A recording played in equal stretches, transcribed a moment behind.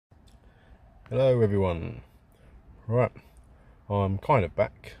Hello everyone. Right, I'm kind of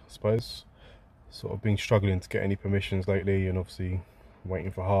back, I suppose. Sort of been struggling to get any permissions lately, and obviously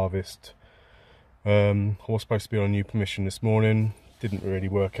waiting for harvest. I was supposed to be on a new permission this morning, didn't really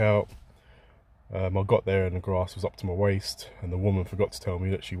work out. I got there and the grass was up to my waist, and the woman forgot to tell me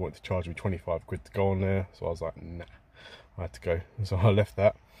that she wanted to charge me 25 quid to go on there, so I was like, nah, I had to go, so I left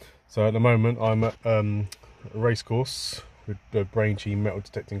that. So at the moment I'm at a Racecourse with the Braintree Metal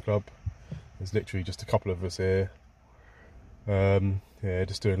Detecting Club. There's literally just a couple of us here. Yeah,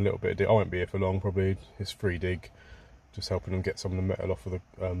 just doing a little bit of dig. I won't be here for long, probably. It's free dig, just helping them get some of the metal off of the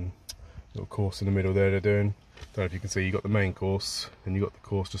little course in the middle there they're doing. Don't know if you can see, you got the main course and you got the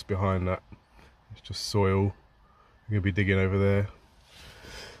course just behind that. It's just soil. You're gonna be digging over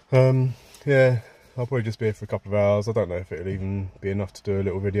there. Yeah, I'll probably just be here for a couple of hours. I don't know if it'll even be enough to do a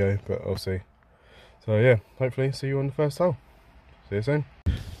little video, but I'll see. So yeah, hopefully see you on the first hole. See you soon.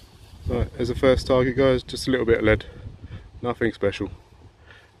 Right, there's the first target, guys. Just a little bit of lead, nothing special.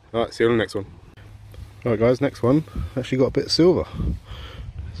 Alright, see you on the next one. Alright guys, next one actually got a bit of silver.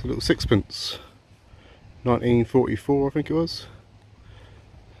 It's a little sixpence, 1944 I think it was.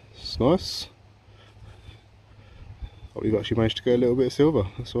 It's nice. We've actually managed to get a little bit of silver.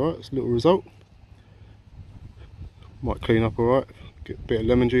 That's alright, it's a little result. Might clean up alright, get a bit of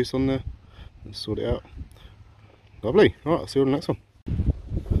lemon juice on there and sort it out. Lovely. Alright, I'll see you on the next one.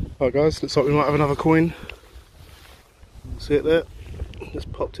 Alright guys, looks like we might have another coin. See it there?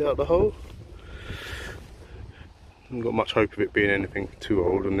 Just popped it out the hole. Haven't got much hope of it being anything too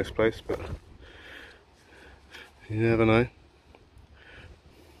old in this place, but you never know.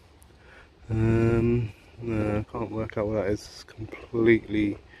 No, I can't work out what that is. It's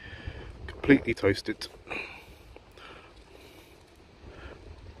completely toasted. I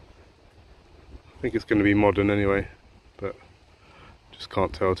think it's going to be modern anyway, but just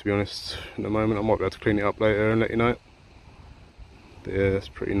can't tell, to be honest. At the moment I might be able to clean it up later and let you know. But yeah, that's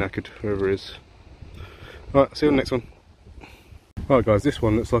pretty knackered, whoever it is. Alright, see you on the next one. Alright guys, this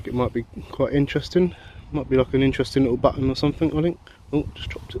one looks like it might be quite interesting. Might be like an interesting little button or something, I think. Oh, just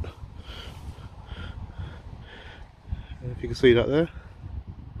dropped it. If you can see that there.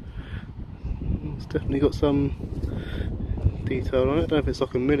 It's definitely got some detail on it. I don't know if it's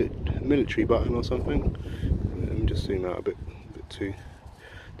like a military button or something. Let me just zoom out a bit too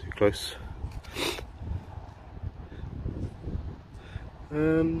close.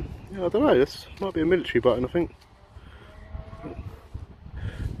 Yeah, I don't know, this might be a military button, I think.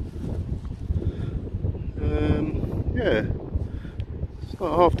 Yeah, it's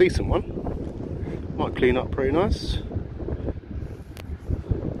not a half decent one. Might clean up pretty nice.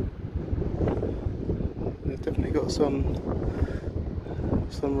 It's definitely got some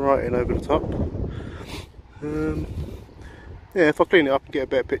writing over the top. Yeah, if I clean it up and get a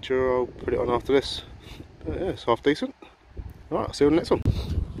better picture, I'll put it on after this. But yeah, it's half decent. Alright, I'll see you on the next one.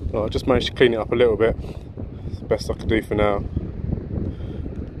 I just managed to clean it up a little bit. It's the best I could do for now.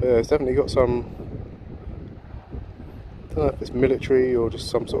 But yeah, it's definitely got some, I don't know if it's military or just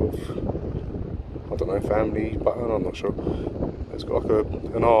some sort of, I don't know, family button, I'm not sure. It's got like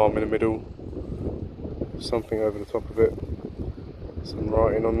an arm in the middle, something over the top of it, some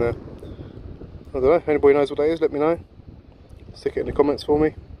writing on there. I don't know, if anybody knows what that is, let me know. Stick it in the comments for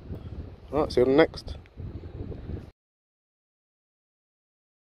me. Alright, see you on the next.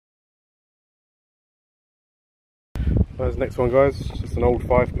 There's the next one guys, just an old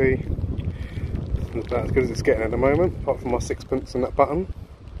 5p. It's about as good as it's getting at the moment, apart from my sixpence and that button.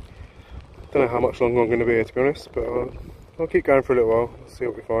 Don't know how much longer I'm going to be here, to be honest, but I'll keep going for a little while, see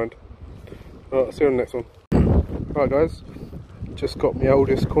what we find. Alright, I'll see you on the next one. Right guys, just got my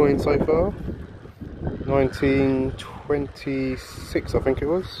oldest coin so far. 1926 I think it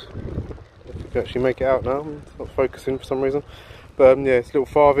was. If you can actually make it out now, it's not focusing for some reason. But yeah, it's a little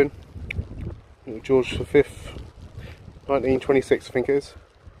farthing, little George V, 1926 I think it is.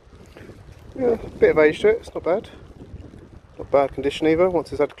 Yeah, a bit of age to it, it's not bad. Not bad condition either,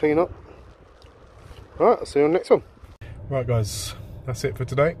 once it's had to clean up. Alright, I'll see you on the next one. Right guys, that's it for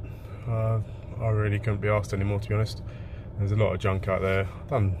today. I really couldn't be asked anymore, to be honest. There's a lot of junk out there. I've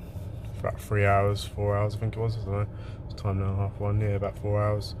done about 3 hours, 4 hours I think it was, I don't know. It's time now, half one, yeah, about 4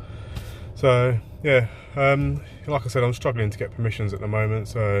 hours. So yeah, like I said, I'm struggling to get permissions at the moment,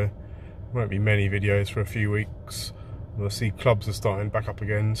 so there won't be many videos for a few weeks. We'll see clubs are starting back up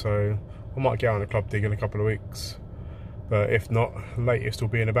again, so I might get on a club dig in a couple of weeks. But if not, latest will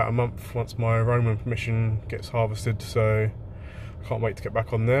be in about a month once my Roman permission gets harvested, so I can't wait to get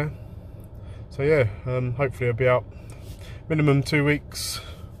back on there. So yeah, hopefully I'll be out minimum 2 weeks,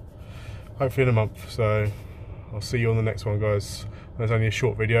 hopefully in a month. So I'll see you on the next one guys. There's only a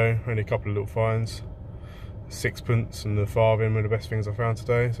short video, only a couple of little finds. Sixpence and the farthing were the best things I found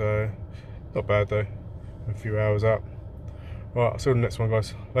today, so not bad though. A few hours out. Right, I'll see you on the next one,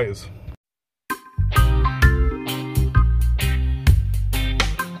 guys. Laters.